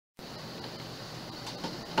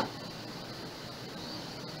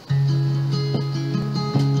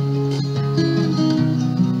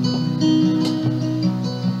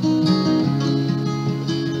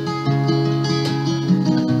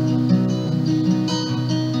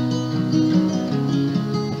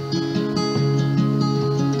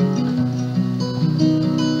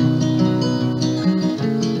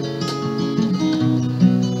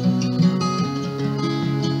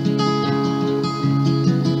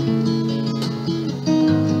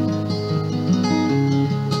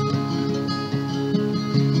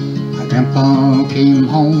Grandpa came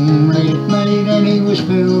home late at night and he was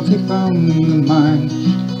filthy from the mines.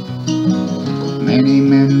 Many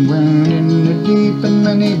men went in the deep and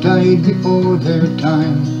many died before their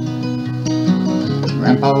time.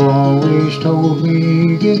 Grandpa always told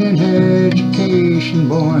me, get an education,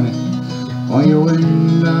 boy, or you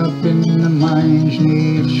end up in the mines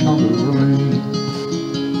neath Charleroi.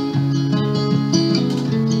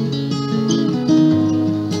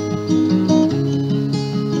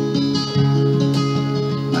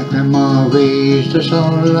 My grandma raised us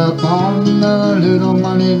all upon the little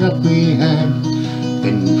money that we had.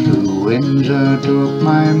 Influenza took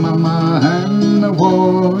my mama and the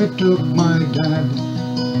war it took my dad.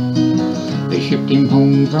 They shipped him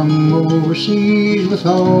home from overseas with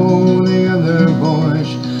all the other boys.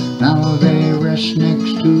 Now they rest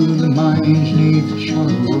next to the mines neath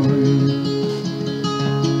Charleroi.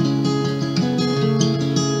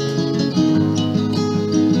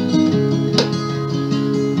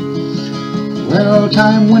 Well,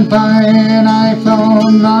 time went by and I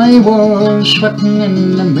found I was sweating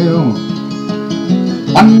in the mill.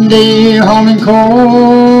 One day hauling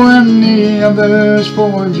coal and the others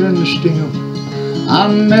forging steel.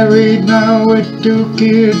 I'm married now with 2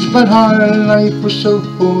 kids, but our life was so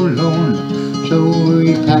forlorn. So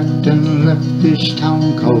we packed and left this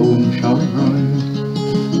town called Charleroi.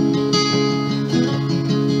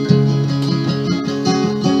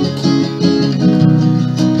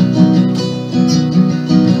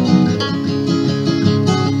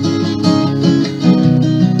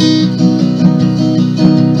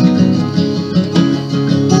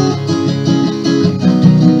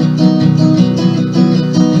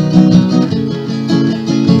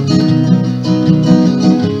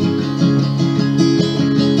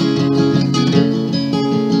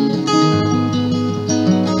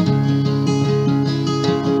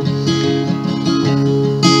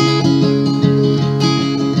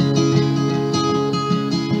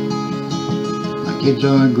 Kids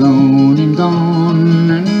are grown and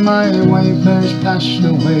gone, and my wife has passed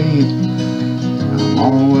away. I'm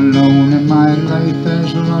all alone and my life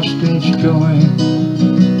has lost its joy.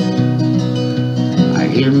 I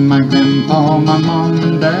hear my grandpa, my mom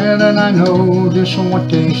and dad, and I know just what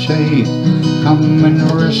they say. Come and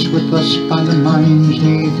rest with us by the mines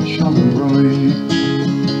neath Charleroi.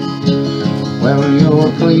 Well,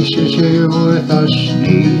 your place is here with us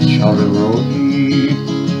neath Charleroi.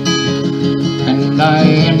 And I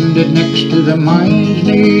ended next to the mines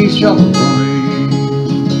neath Charleroi.